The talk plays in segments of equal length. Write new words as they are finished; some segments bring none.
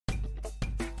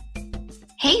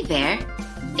Hey there!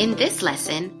 In this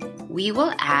lesson, we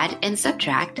will add and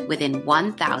subtract within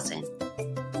 1,000.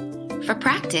 For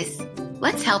practice,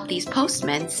 let's help these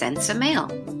postmen send some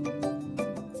mail.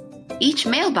 Each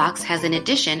mailbox has an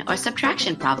addition or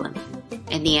subtraction problem,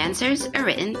 and the answers are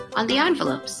written on the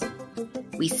envelopes.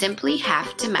 We simply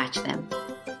have to match them.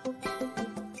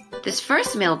 This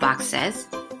first mailbox says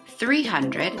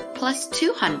 300 plus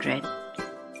 200.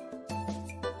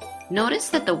 Notice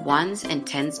that the ones and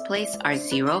tens place are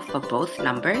 0 for both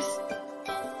numbers.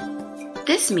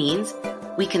 This means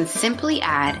we can simply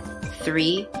add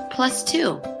 3 plus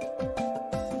 2,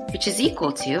 which is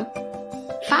equal to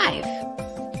 5.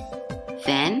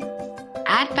 Then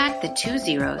add back the 2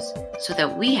 zeros so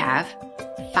that we have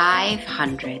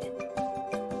 500.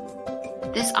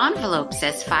 This envelope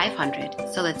says 500,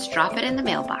 so let's drop it in the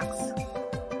mailbox.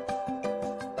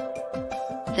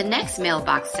 The next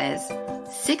mailbox says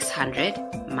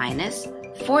 600 minus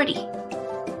 40.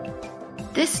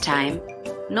 This time,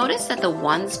 notice that the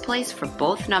ones place for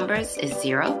both numbers is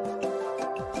 0.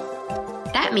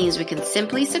 That means we can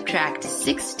simply subtract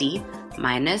 60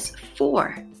 minus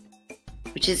 4,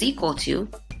 which is equal to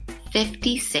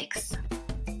 56.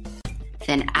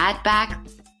 Then add back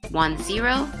 1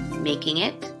 0, making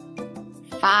it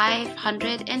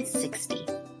 560.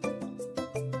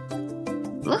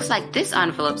 Looks like this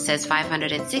envelope says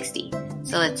 560,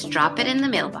 so let's drop it in the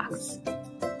mailbox.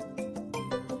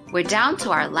 We're down to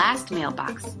our last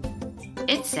mailbox.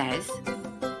 It says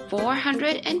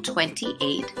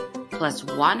 428 plus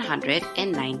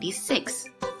 196.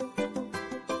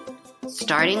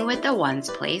 Starting with the ones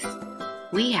place,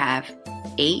 we have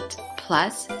 8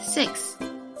 plus 6,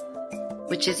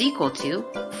 which is equal to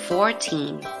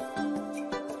 14.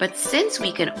 But since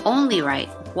we can only write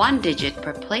one digit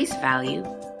per place value,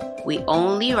 we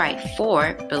only write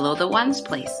 4 below the ones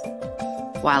place,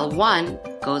 while 1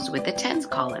 goes with the tens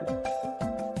column.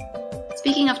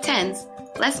 Speaking of tens,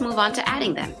 let's move on to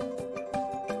adding them.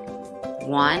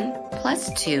 1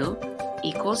 plus 2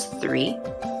 equals 3,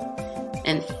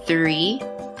 and 3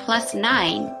 plus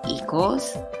 9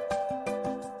 equals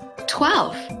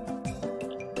 12.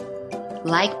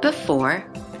 Like before,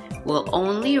 we'll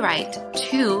only write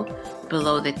 2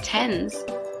 below the tens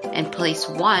and place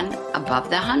 1 above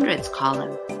the hundreds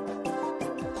column.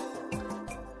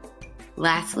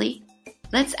 Lastly,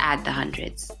 let's add the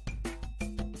hundreds.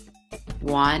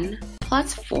 1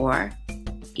 plus 4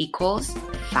 equals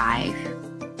 5,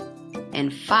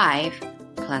 and 5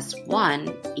 plus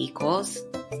 1 equals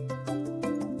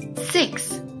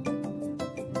 6.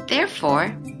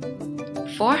 Therefore,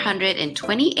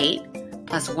 428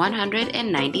 plus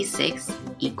 196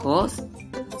 equals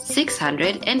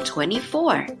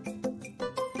 624.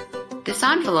 This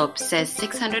envelope says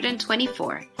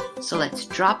 624, so let's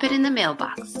drop it in the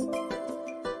mailbox.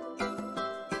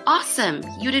 Awesome!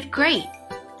 You did great!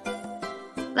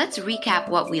 Let's recap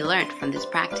what we learned from this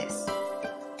practice.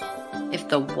 If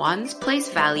the ones place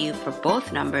value for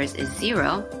both numbers is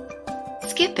 0,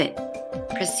 skip it.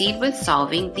 Proceed with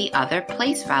solving the other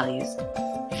place values.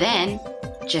 Then,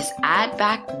 just add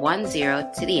back 1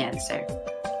 0 to the answer.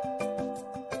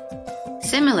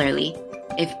 Similarly,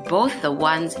 if both the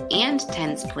ones and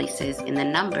tens places in the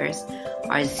numbers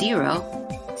are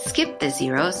 0, skip the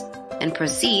zeros and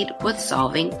proceed with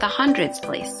solving the hundreds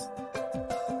place.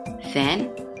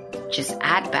 Then, just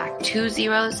add back 2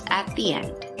 zeros at the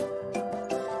end.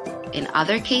 In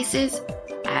other cases,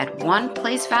 add one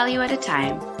place value at a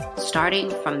time, starting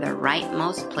from the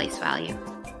rightmost place value.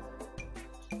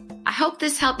 I hope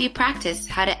this helped you practice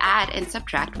how to add and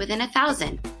subtract within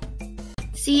 1,000.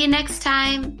 See you next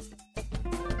time!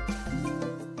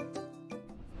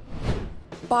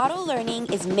 Bottle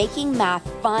Learning is making math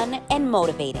fun and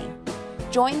motivating.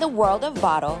 Join the world of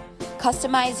Bottle,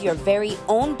 customize your very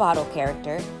own Bottle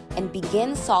character, and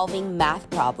begin solving math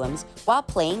problems while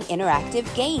playing interactive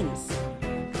games.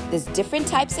 There's different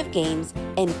types of games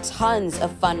and tons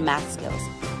of fun math skills,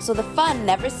 so the fun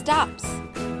never stops.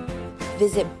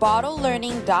 Visit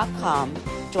bottlelearning.com,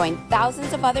 join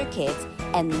thousands of other kids,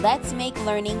 and let's make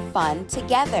learning fun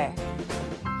together.